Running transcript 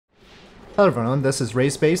Hello everyone, this is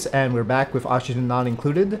RaySpace and we're back with Oxygen Not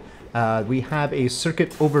Included. We have a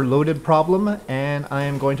circuit overloaded problem and I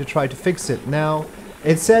am going to try to fix it. Now,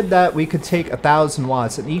 it said that we could take 1000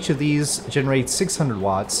 watts and each of these generates 600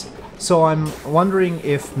 watts. So I'm wondering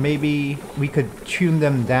if maybe we could tune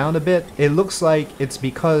them down a bit. It looks like it's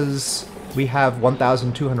because we have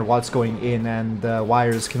 1200 watts going in and the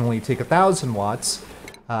wires can only take 1000 watts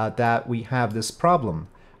that we have this problem.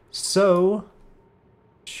 So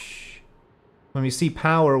when we see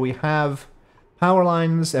power, we have power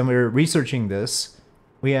lines, and we're researching this.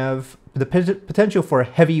 We have the potential for a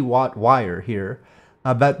heavy watt wire here,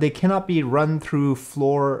 but they cannot be run through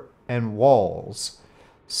floor and walls.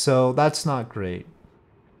 So that's not great.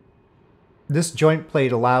 This joint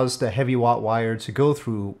plate allows the heavy watt wire to go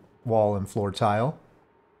through wall and floor tile.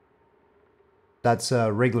 That's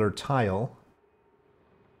a regular tile.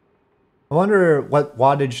 I wonder what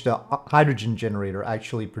wattage the hydrogen generator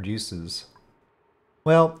actually produces.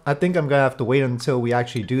 Well, I think I'm gonna have to wait until we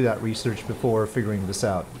actually do that research before figuring this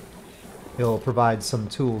out. It'll provide some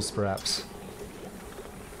tools, perhaps.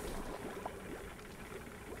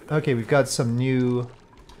 Okay, we've got some new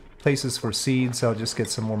places for seeds. I'll just get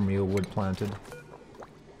some more mealwood planted.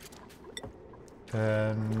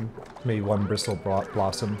 And maybe one bristle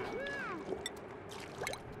blossom.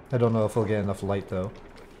 I don't know if we'll get enough light, though.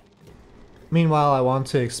 Meanwhile, I want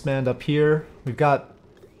to expand up here. We've got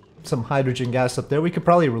some hydrogen gas up there. We could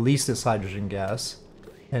probably release this hydrogen gas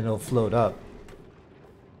and it'll float up.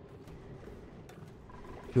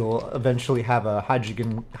 You'll eventually have a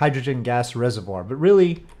hydrogen gas reservoir. But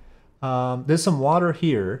really, there's some water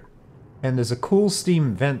here and there's a cool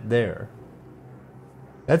steam vent there.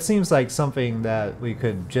 That seems like something that we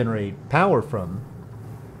could generate power from.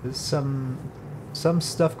 There's some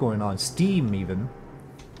stuff going on. Steam, even.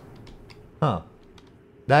 Huh.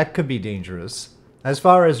 That could be dangerous. As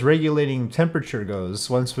far as regulating temperature goes,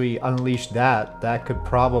 once we unleash that, that could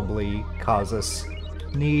probably cause us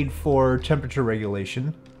need for temperature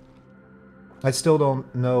regulation. I still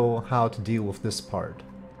don't know how to deal with this part.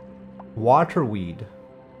 Waterweed.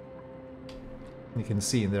 You can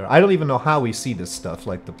see in there. I don't even know how we see this stuff,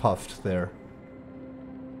 like the puffed there.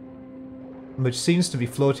 Which seems to be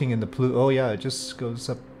floating in the oh yeah, it just goes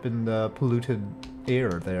up in the polluted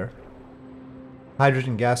air there.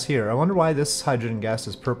 Hydrogen gas here. I wonder why this hydrogen gas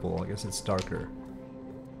is purple. I guess it's darker.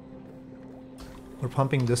 We're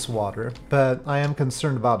pumping this water, but I am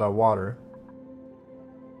concerned about our water.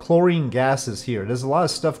 Chlorine gas is here. There's a lot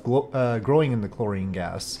of stuff growing in the chlorine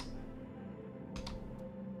gas.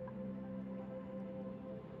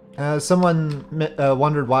 Someone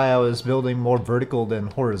wondered why I was building more vertical than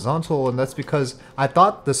horizontal, and that's because I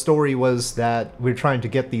thought the story was that we're trying to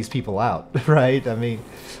get these people out, right? I mean,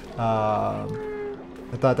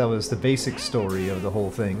 I thought that was the basic story of the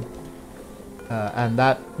whole thing. And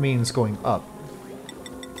that means going up.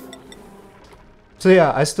 So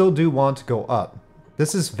yeah, I still do want to go up.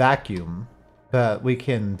 This is vacuum, but we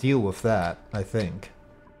can deal with that, I think.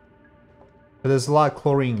 But there's a lot of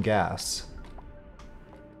chlorine gas.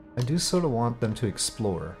 I do sort of want them to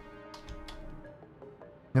explore.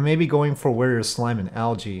 And maybe going for where there's slime and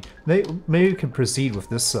algae. Maybe we can proceed with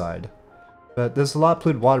this side. But there's a lot of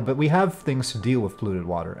polluted water, but we have things to deal with polluted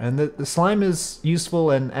water. And the slime is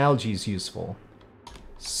useful and algae is useful.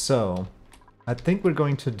 So, I think we're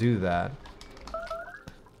going to do that.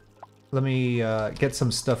 Let me get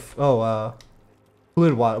some stuff. Oh,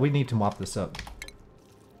 polluted water. We need to mop this up.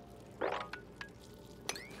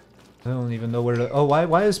 I don't even know where to... Oh,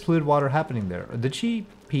 why is polluted water happening there? Did she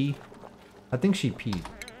pee? I think she peed.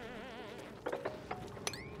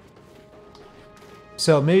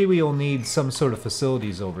 So maybe we'll need some sort of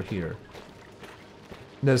facilities over here.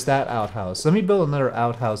 There's that outhouse. Let me build another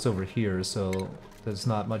outhouse over here so there's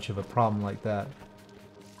not much of a problem like that.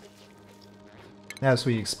 As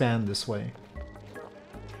we expand this way.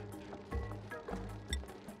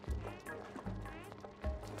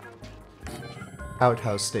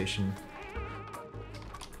 Outhouse station.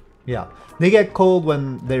 Yeah. They get cold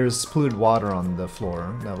when there's polluted water on the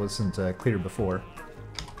floor. That wasn't clear before.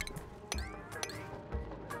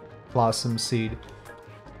 Blossom seed.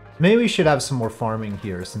 Maybe we should have some more farming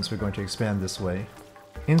here since we're going to expand this way.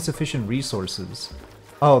 Insufficient resources.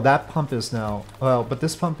 Oh, that pump is now... Well, but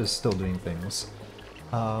this pump is still doing things.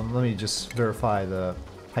 Let me just verify the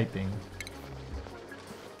piping.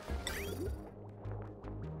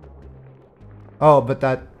 Oh, but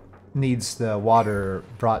that needs the water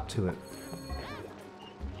brought to it.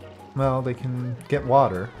 Well, they can get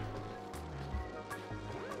water.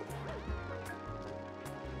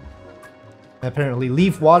 Apparently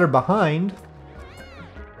leave water behind.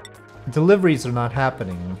 Deliveries are not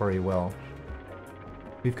happening very well.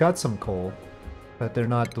 We've got some coal, but they're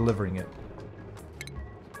not delivering it.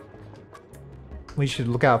 We should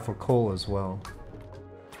look out for coal as well.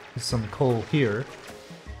 There's some coal here.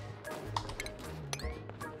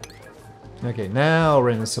 Okay, now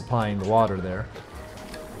Ren is supplying the water there.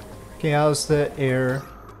 Okay, how's the air?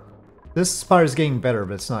 This part is getting better,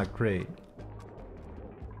 but it's not great.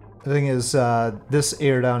 The thing is, this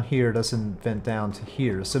air down here doesn't vent down to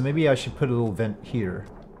here, so maybe I should put a little vent here.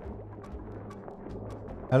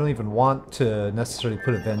 I don't even want to necessarily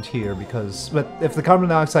put a vent here because, but if the carbon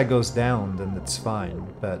dioxide goes down, then it's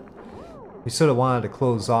fine. But we sort of wanted to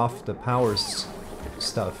close off the power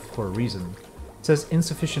stuff for a reason. It says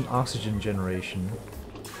insufficient oxygen generation.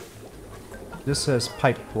 This says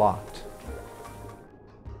pipe blocked.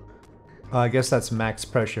 I guess that's max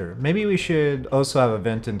pressure. Maybe we should also have a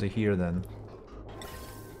vent into here then.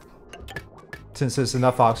 Since there's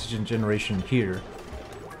enough oxygen generation here.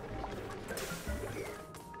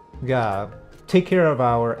 We gotta take care of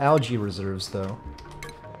our algae reserves though.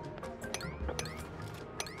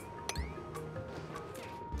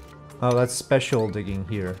 Oh, that's special digging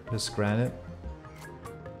here. This granite.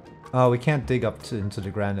 Oh, we can't dig up into the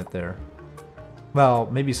granite there. Well,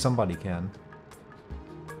 maybe somebody can.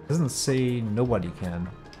 Doesn't say nobody can.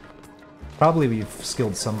 Probably we've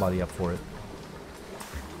skilled somebody up for it.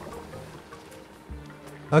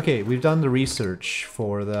 Okay, we've done the research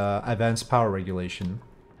for the advanced power regulation.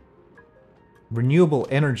 Renewable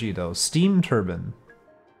energy though, steam turbine.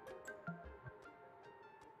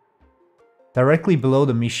 Directly below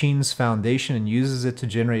the machine's foundation and uses it to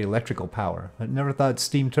generate electrical power. I never thought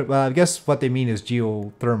steam turbine, well, I guess what they mean is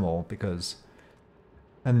geothermal because...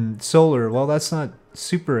 And solar, well that's not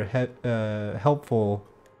super helpful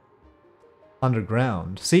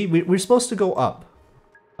underground. See, we're supposed to go up.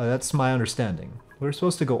 That's my understanding. We're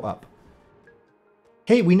supposed to go up.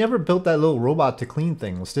 Hey, we never built that little robot to clean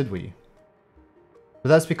things, did we? But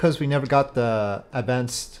that's because we never got the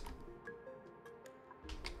advanced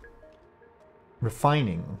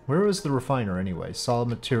refining. Where was the refiner anyway? Solid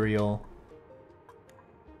material.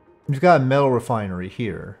 We've got a metal refinery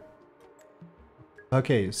here.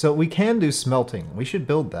 Okay, so we can do smelting. We should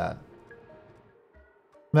build that.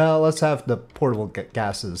 Well, let's have the portable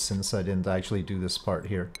gases since I didn't actually do this part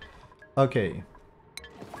here. Okay.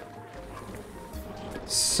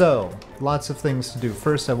 So, lots of things to do.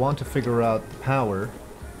 First, I want to figure out the power.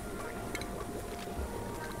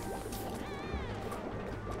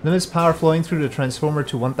 Limits power flowing through the transformer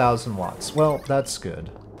to 1000 watts. Well, that's good.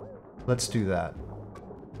 Let's do that.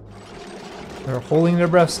 They're holding their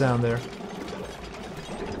breaths down there.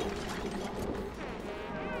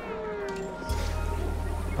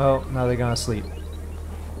 Oh, now they're gonna sleep.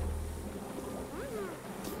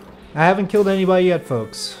 I haven't killed anybody yet,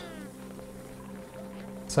 folks.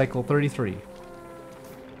 Cycle 33.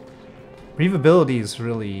 Breathability is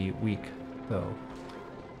really weak, though.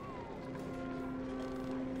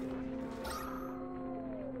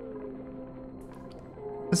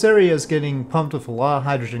 This area is getting pumped with a lot of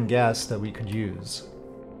hydrogen gas that we could use.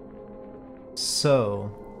 So,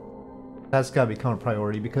 that's gotta become a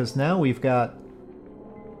priority because now we've got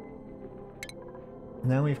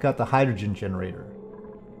the hydrogen generator.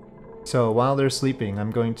 So while they're sleeping,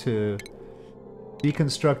 I'm going to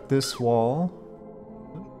deconstruct this wall.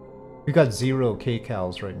 We've got 0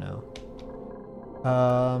 kcals right now.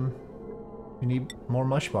 We need more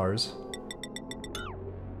mush bars.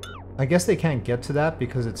 I guess they can't get to that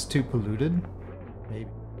because it's too polluted. Maybe.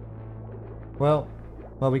 Well,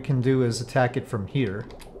 what we can do is attack it from here.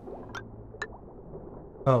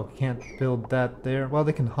 Oh, can't build that there. Well,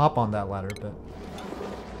 they can hop on that ladder, but...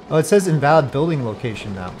 Oh, it says invalid building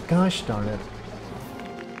location now. Gosh darn it.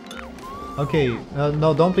 Okay,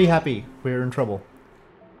 no, don't be happy. We're in trouble.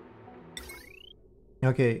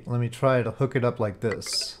 Okay, let me try to hook it up like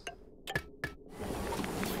this.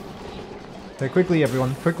 Okay, quickly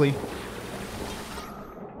everyone, quickly.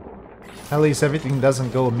 At least everything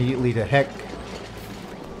doesn't go immediately to heck.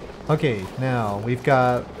 Okay, now we've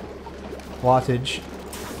got wattage.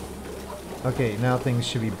 Okay, now things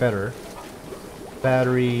should be better.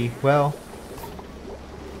 Battery, well...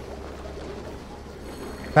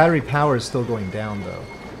 Battery power is still going down though.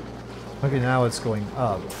 Okay, now it's going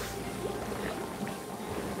up.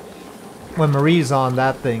 When Marie's on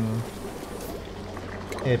that thing,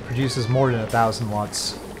 it produces more than 1000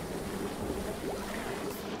 watts.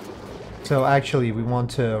 So actually we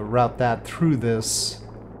want to route that through this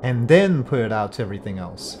and then put it out to everything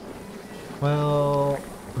else. Well,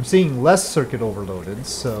 I'm seeing less circuit overloaded,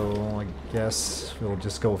 so I guess we'll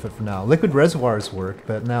just go with it for now. Liquid reservoirs work,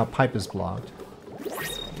 but now pipe is blocked.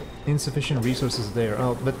 Insufficient resources there.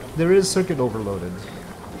 Oh, but there is circuit overloaded.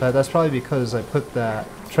 That's probably because I put that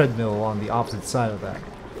treadmill on the opposite side of that.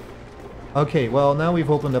 Okay, well now we've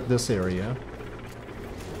opened up this area.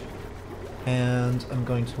 And I'm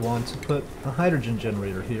going to want to put a hydrogen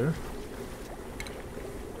generator here.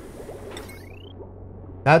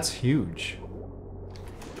 That's huge.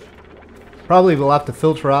 Probably we'll have to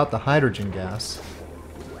filter out the hydrogen gas.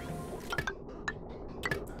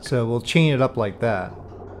 So we'll chain it up like that.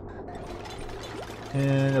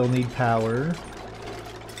 And it'll need power.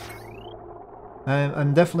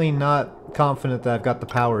 I'm definitely not confident that I've got the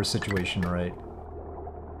power situation right.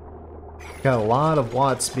 Got a lot of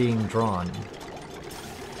watts being drawn.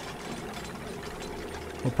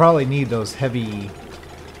 We'll probably need those heavy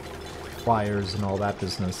wires and all that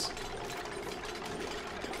business.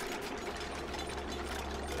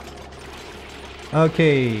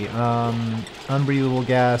 Okay, unbreathable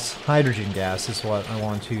gas, hydrogen gas is what I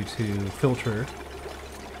want you to filter.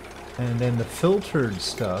 And then the filtered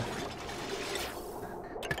stuff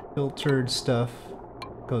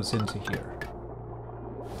goes into here.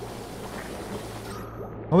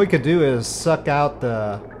 What we could do is suck out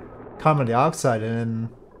the carbon dioxide and then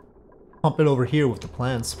pump it over here with the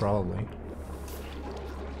plants, probably.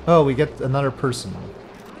 Oh, we get another person.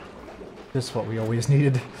 This is what we always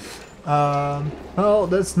needed. Oh,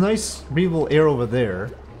 that's nice breathable air over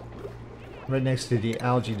there. Right next to the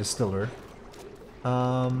algae distiller.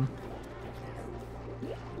 We'll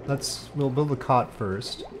build a cot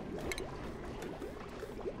first.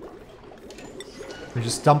 We're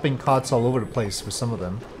just dumping cots all over the place for some of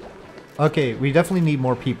them. Okay, we definitely need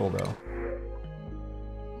more people though.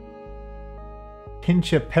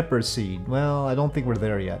 Pinch of pepper seed. Well, I don't think we're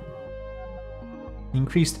there yet.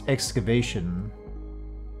 Increased excavation.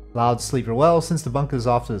 Loud sleeper. Well, since the bunk is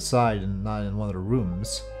off to the side and not in one of the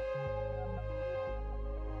rooms.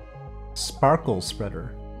 Sparkle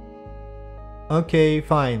spreader. Okay,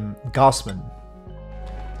 fine. Gossman.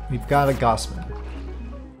 We've got a Gossman.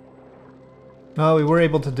 Oh, we were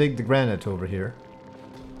able to dig the granite over here.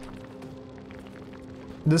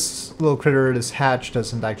 This little critter, this hatch,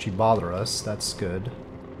 doesn't actually bother us. That's good.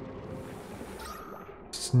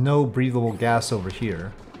 There's no breathable gas over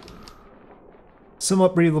here.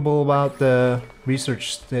 Somewhat breathable about the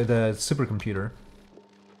research, the supercomputer.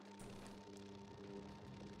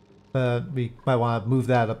 We might want to move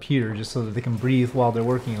that up here just so that they can breathe while they're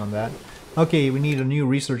working on that. Okay, we need a new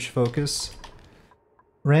research focus.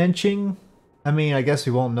 Ranching? I mean, I guess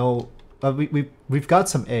we won't know. We've got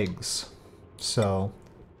some eggs, so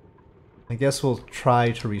I guess we'll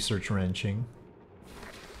try to research ranching.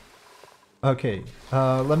 Okay,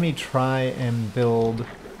 let me try and build.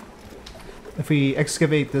 If we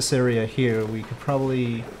excavate this area here, we could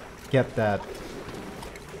probably get that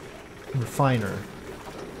refiner.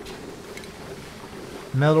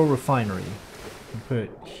 Metal refinery. Put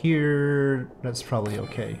it here. That's probably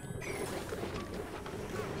okay.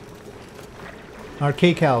 Our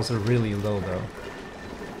kcals are really low though.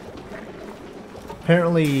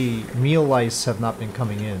 Apparently meal lice have not been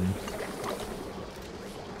coming in.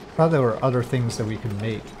 Thought there were other things that we could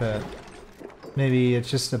make, but maybe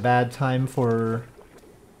it's just a bad time for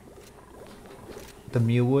the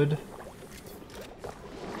mealwood.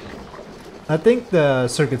 I think the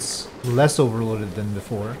circuit's less overloaded than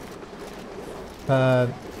before.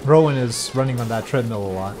 Rowan is running on that treadmill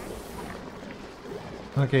a lot.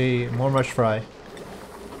 Okay, more mush fry.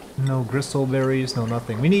 No gristle berries, no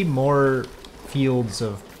nothing. We need more fields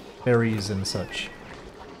of berries and such.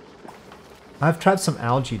 I've trapped some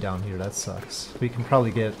algae down here, that sucks. We can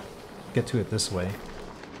probably get to it this way.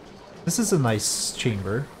 This is a nice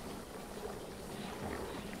chamber.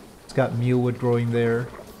 It's got mealwood growing there.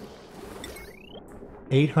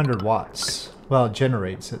 800 watts. Well, it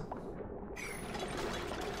generates it.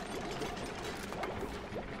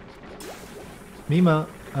 Mima,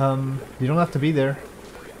 you don't have to be there.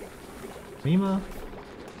 Mima?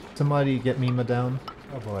 Somebody get Mima down.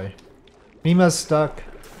 Oh boy. Mima's stuck.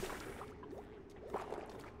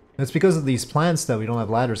 It's because of these plants that we don't have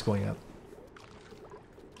ladders going up.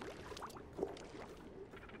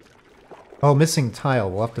 Oh, missing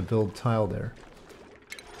tile. We'll have to build tile there.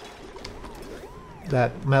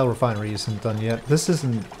 That metal refinery isn't done yet. This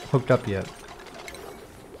isn't hooked up yet.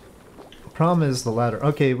 The problem is the ladder.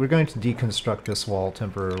 Okay, we're going to deconstruct this wall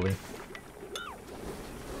temporarily.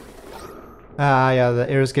 Ah, yeah, the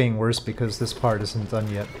air is getting worse because this part isn't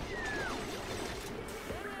done yet.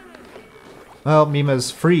 Well,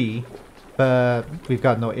 Mima's free, but we've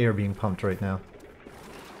got no air being pumped right now.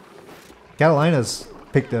 Catalina's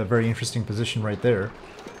picked a very interesting position right there.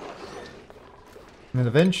 And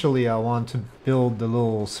eventually I want to build the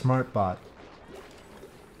little smart bot.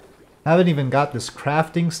 I haven't even got this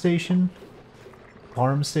crafting station.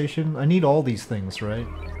 Farm station. I need all these things, right?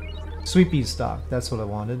 Sweepy stock, that's what I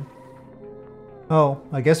wanted. Oh,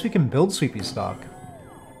 I guess we can build Sweepy stock.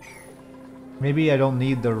 Maybe I don't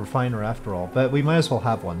need the refiner after all, but we might as well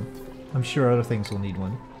have one. I'm sure other things will need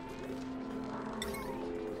one.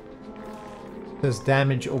 There's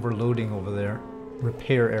damage overloading over there.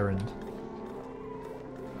 Repair errand.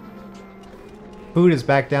 Food is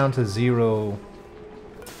back down to 0.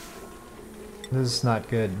 This is not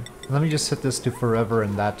good. Let me just set this to forever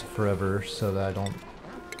and that to forever so that I don't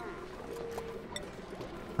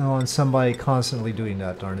want somebody constantly doing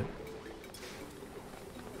that, darn it.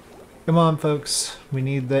 Come on, folks. We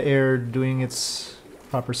need the air doing its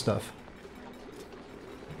proper stuff.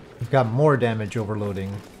 We've got more damage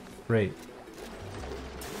overloading. Great.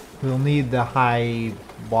 We'll need the high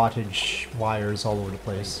wattage wires all over the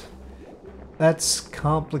place. That's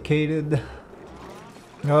complicated.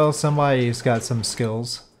 Well, somebody's got some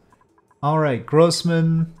skills. Alright,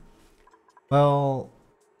 Grossman. Well,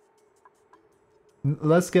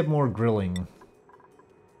 let's get more grilling.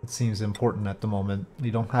 It seems important at the moment.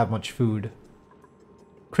 We don't have much food.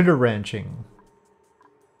 Critter ranching.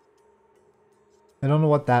 I don't know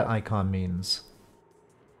what that icon means.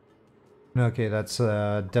 Okay, that's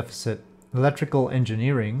a deficit. Electrical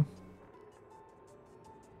engineering.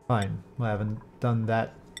 Fine, I haven't done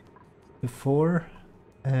that before.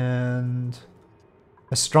 And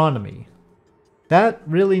astronomy. That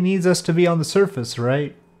really needs us to be on the surface,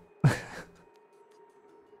 right?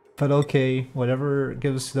 But okay, whatever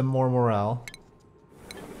gives them more morale.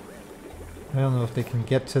 I don't know if they can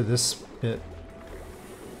get to this bit.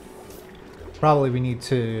 Probably we need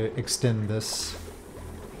to extend this.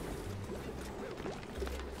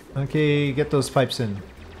 Okay, get those pipes in.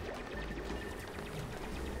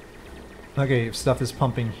 Okay, stuff is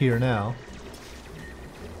pumping here now.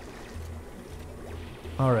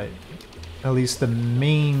 Alright. At least the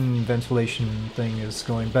main ventilation thing is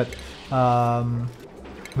going, but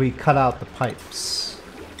we cut out the pipes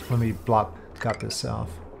when we got this off.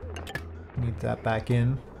 Need that back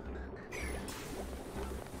in.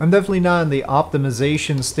 I'm definitely not in the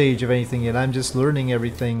optimization stage of anything yet. I'm just learning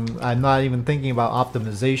everything. I'm not even thinking about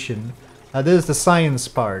optimization. This is the science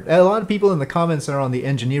part. A lot of people in the comments are on the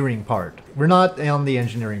engineering part. We're not on the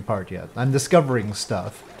engineering part yet. I'm discovering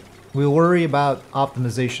stuff. We'll worry about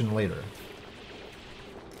optimization later.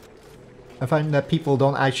 I find that people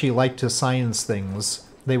don't actually like to science things.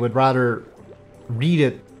 They would rather read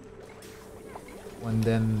it and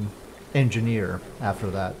then engineer after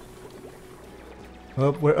that.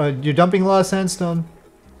 Oh, you're dumping a lot of sandstone?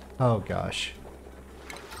 Oh gosh.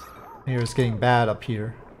 Here it's getting bad up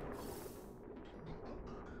here.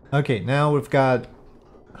 Okay, now we've got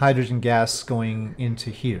hydrogen gas going into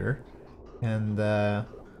here. And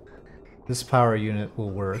this power unit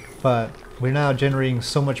will work. But we're now generating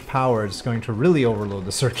so much power it's going to really overload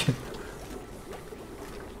the circuit.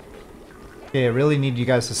 Okay, I really need you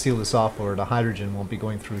guys to seal this off or the hydrogen won't be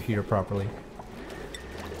going through here properly.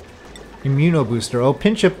 Immuno booster. Oh,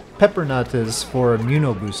 pinch of pepper nut is for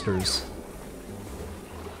immuno boosters.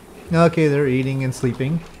 Okay, they're eating and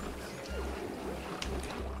sleeping.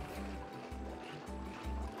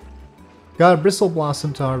 Got a bristle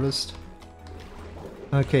blossom to harvest.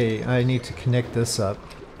 Okay, I need to connect this up.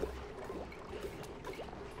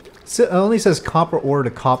 It only says copper ore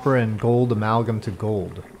to copper and gold amalgam to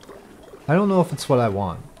gold. I don't know if it's what I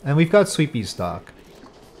want. And we've got Sweepy stock.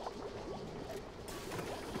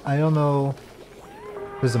 I don't know.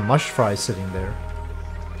 There's a mush fry sitting there.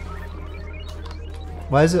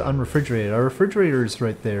 Why is it unrefrigerated? Our refrigerator is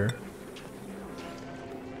right there.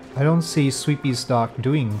 I don't see Sweepy stock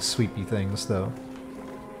doing sweepy things though.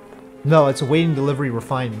 No, it's awaiting delivery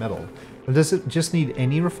refined metal. Does it just need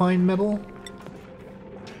any refined metal?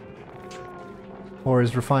 Or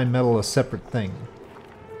is refined metal a separate thing?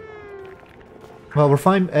 Well,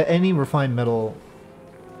 any refined metal...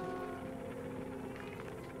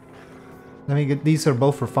 I mean, these are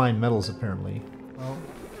both refined metals apparently. Well,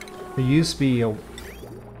 there used to be a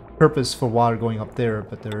purpose for water going up there,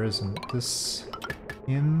 but there isn't. This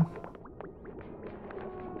in...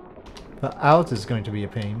 But out is going to be a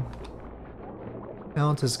pain.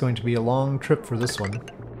 Out is going to be a long trip for this one.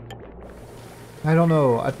 I don't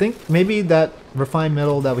know. I think maybe that refined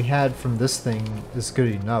metal that we had from this thing is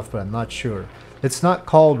good enough, but I'm not sure. It's not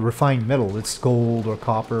called refined metal. It's gold or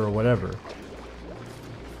copper or whatever.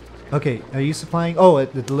 Okay, are you supplying? Oh,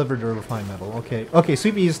 it delivered the refined metal. Okay, okay,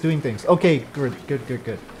 Sweepy is doing things. Okay, good.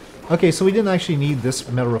 Okay, so we didn't actually need this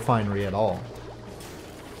metal refinery at all.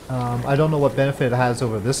 I don't know what benefit it has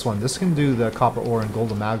over this one. This can do the copper ore and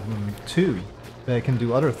gold amalgam too, but it can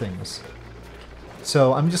do other things.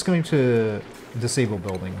 So I'm just going to disable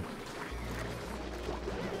building.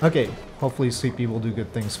 Okay, hopefully Sweepy will do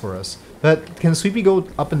good things for us. But can Sweepy go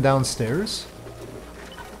up and down stairs?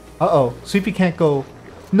 Uh-oh, Sweepy can't go...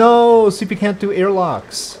 No, Sweepy can't do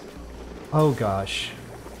airlocks. Oh gosh.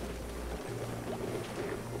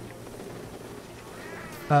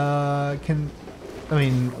 I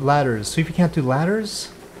mean, ladders. Sweepy can't do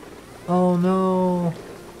ladders? Oh no.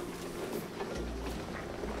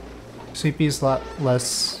 Sweepy's a lot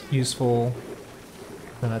less useful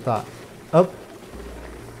than I thought. Oh.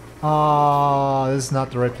 Ah, this is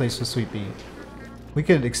not the right place for Sweepy. We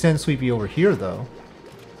could extend Sweepy over here though.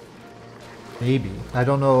 Maybe. I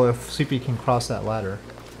don't know if Sweepy can cross that ladder.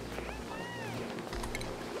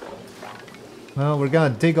 Well, we're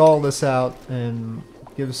gonna dig all this out and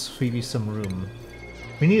give Sweepy some room.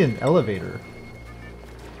 We need an elevator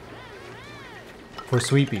for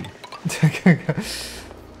Sweepy.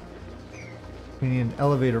 We need an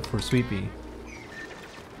elevator for Sweepy.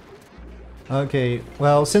 Okay,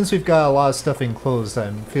 well, since we've got a lot of stuff enclosed,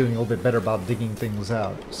 I'm feeling a little bit better about digging things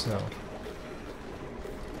out, so...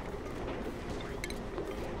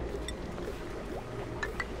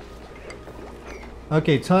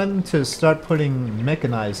 Okay, time to start putting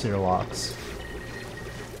mechanized airlocks.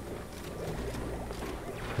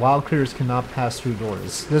 Wild critters cannot pass through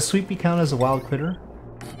doors. Does Sweepy count as a wild critter?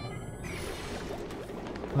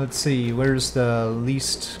 Let's see, where's the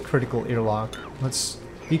least critical airlock? Let's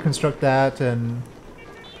deconstruct that and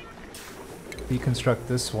deconstruct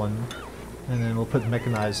this one. And then we'll put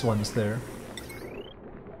mechanized ones there.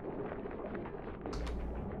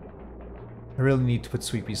 I really need to put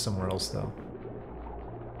Sweepy somewhere else though.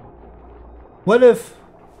 What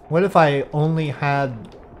if I only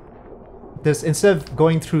had this, instead of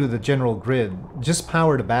going through the general grid, just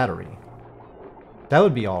power the battery? That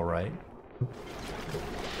would be alright.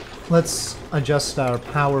 Let's adjust our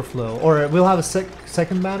power flow. Or we'll have a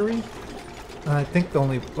second battery? I think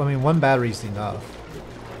one battery's enough.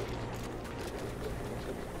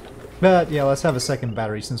 But yeah, let's have a second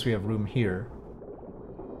battery since we have room here.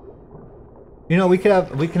 You know, we can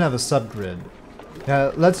have a subgrid.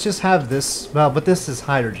 Let's just have this, well, but this is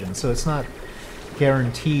hydrogen, so it's not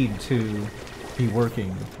guaranteed to be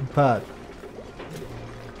working, but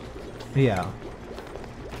yeah.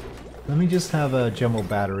 Let me just have a jumbo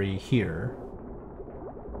battery here.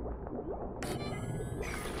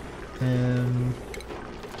 And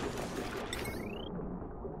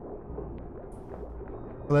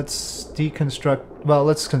let's deconstruct, well,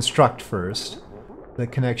 let's construct first the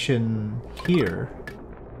connection here.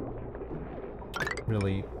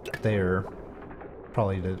 Really there.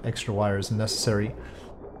 Probably the extra wire isn't necessary.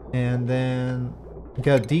 And then we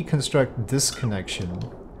gotta deconstruct this connection.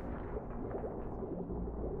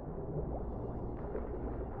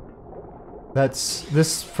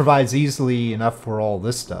 This provides easily enough for all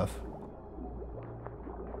this stuff.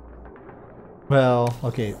 Well,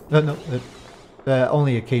 okay, no,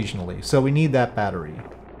 only occasionally. So we need that battery.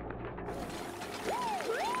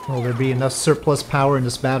 Will there be enough surplus power in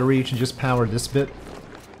this battery to just power this bit?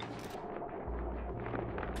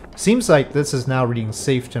 Seems like this is now reading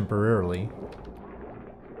safe temporarily.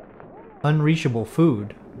 Unreachable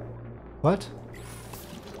food. What?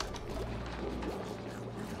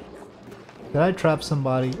 Did I trap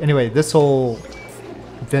somebody? Anyway, this whole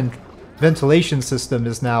ventilation system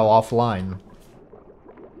is now offline.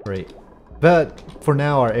 Great. But for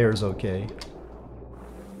now our air is okay.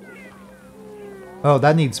 Oh,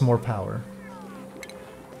 that needs more power.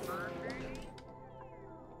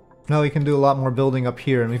 Now we can do a lot more building up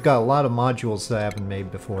here, and we've got a lot of modules that I haven't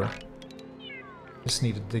made before. Just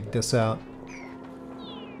need to dig this out.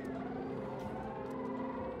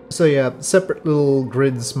 So yeah, separate little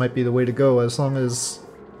grids might be the way to go, as long as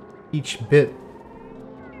each bit...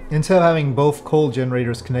 Instead of having both coal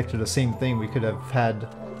generators connected to the same thing, we could have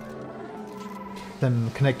had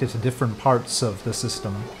them connected to different parts of the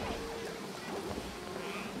system.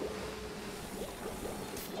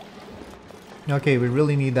 Okay, we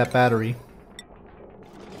really need that battery.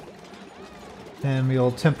 And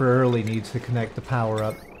we'll temporarily need to connect the power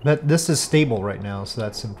up. But this is stable right now, so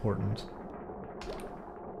that's important.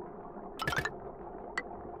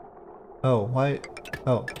 Oh, why?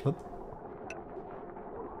 Oh, whoop.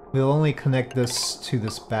 We'll only connect this to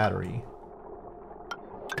this battery.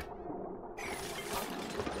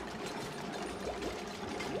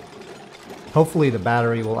 Hopefully the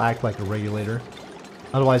battery will act like a regulator.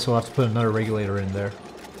 Otherwise we'll have to put another regulator in there.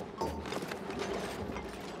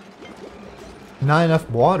 Not enough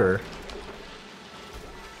water.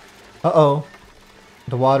 Uh-oh.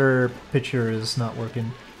 The water pitcher is not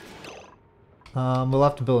working. We'll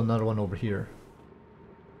have to build another one over here.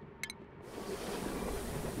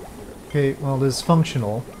 Okay, well, this is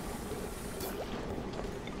functional.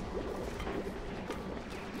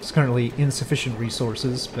 It's currently insufficient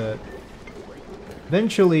resources, but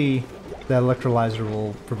eventually the electrolyzer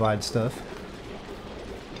will provide stuff.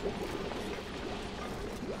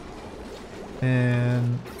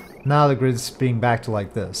 And now the grid's being back to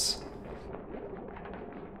like this.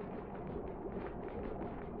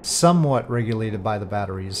 Somewhat regulated by the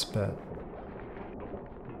batteries, but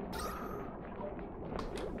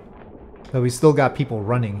we still got people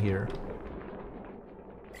running here.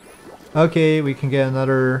 Okay, we can get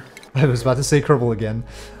another... I was about to say Kerbal again.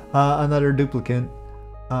 Another duplicate.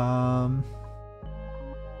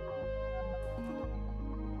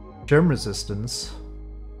 Germ resistance.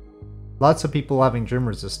 Lots of people having germ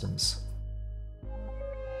resistance.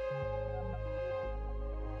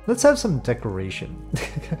 Let's have some decoration.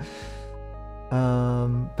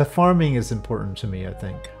 But farming is important to me, I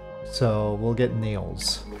think. So we'll get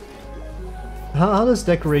nails. How does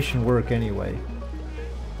decoration work anyway?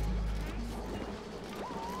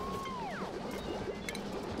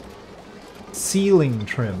 Ceiling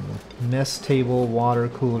trim, mess table, water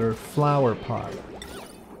cooler, flower pot.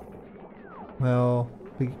 Well,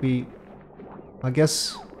 I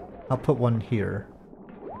guess I'll put one here.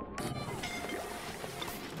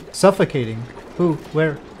 Suffocating? Who?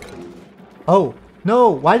 Where? Oh,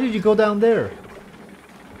 no! Why did you go down there?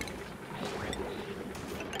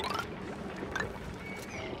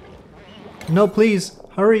 No, please,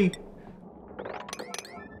 hurry!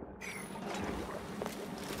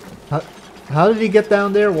 How did he get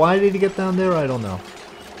down there? Why did he get down there? I don't know.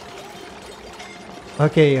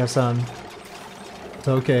 Okay, Hassan. It's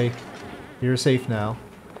okay. You're safe now.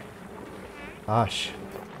 Gosh.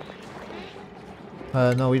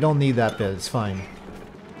 No, we don't need that bit. It's fine.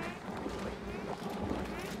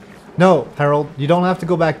 No, Harold, you don't have to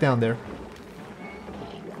go back down there.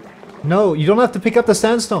 No, you don't have to pick up the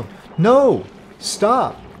sandstone. No!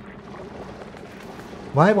 Stop!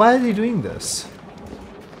 Why are they doing this?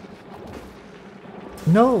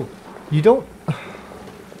 No! You don't...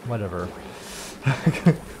 Whatever.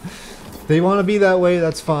 They want to be that way,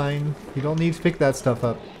 that's fine. You don't need to pick that stuff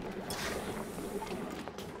up.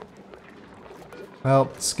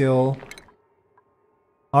 Well, skill.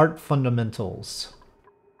 Art fundamentals.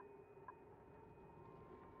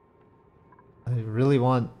 I really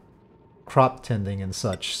want crop tending and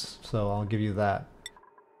such, so I'll give you that.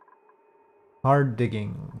 Hard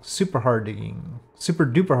digging. Super hard digging. Super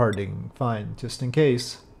duper hard digging. Fine, just in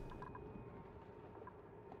case.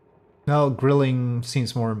 No, grilling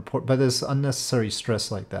seems more important, but there's unnecessary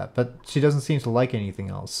stress like that. But she doesn't seem to like anything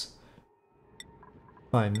else.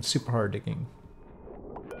 Fine, super hard digging.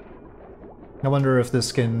 I wonder if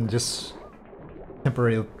this can just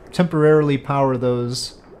temporarily power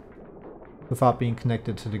those without being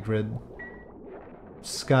connected to the grid.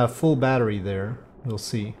 It's got a full battery there. We'll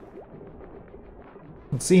see.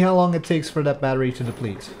 Let's see how long it takes for that battery to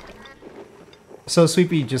deplete. So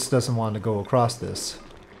Sweepy just doesn't want to go across this.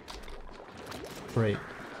 Great.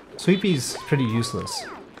 Sweepy's pretty useless.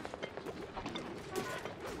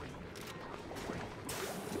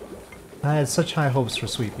 I had such high hopes for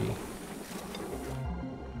Sweepy.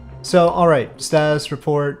 So, alright, status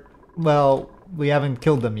report. Well, we haven't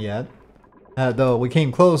killed them yet. Though we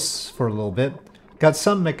came close for a little bit. Got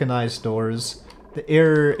some mechanized doors. The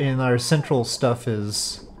air in our central stuff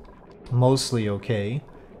is mostly okay.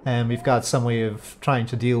 And we've got some way of trying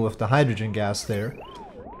to deal with the hydrogen gas there.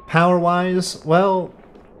 Power-wise, well,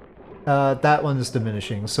 that one is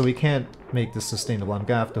diminishing, so we can't make this sustainable. I'm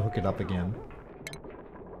gonna have to hook it up again.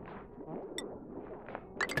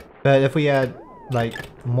 But if we add,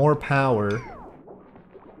 like, more power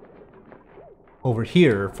over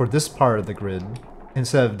here for this part of the grid,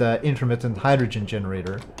 instead of the intermittent hydrogen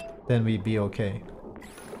generator, then we'd be okay.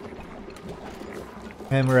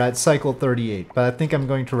 And we're at cycle 38, but I think I'm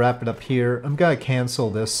going to wrap it up here. I'm gonna cancel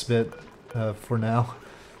this bit for now.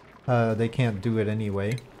 They can't do it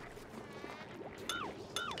anyway.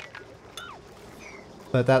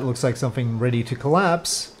 But that looks like something ready to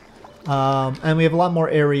collapse. And we have a lot more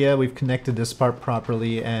area. We've connected this part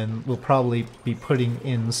properly, and we'll probably be putting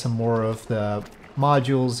in some more of the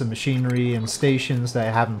modules and machinery and stations that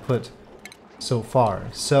I haven't put so far.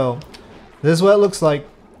 So this is what it looks like.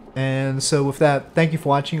 And so with that, thank you for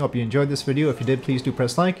watching. Hope you enjoyed this video. If you did, please do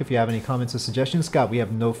press like. If you have any comments or suggestions, God, we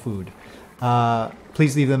have no food.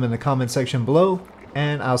 Please leave them in the comment section below,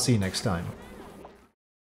 and I'll see you next time.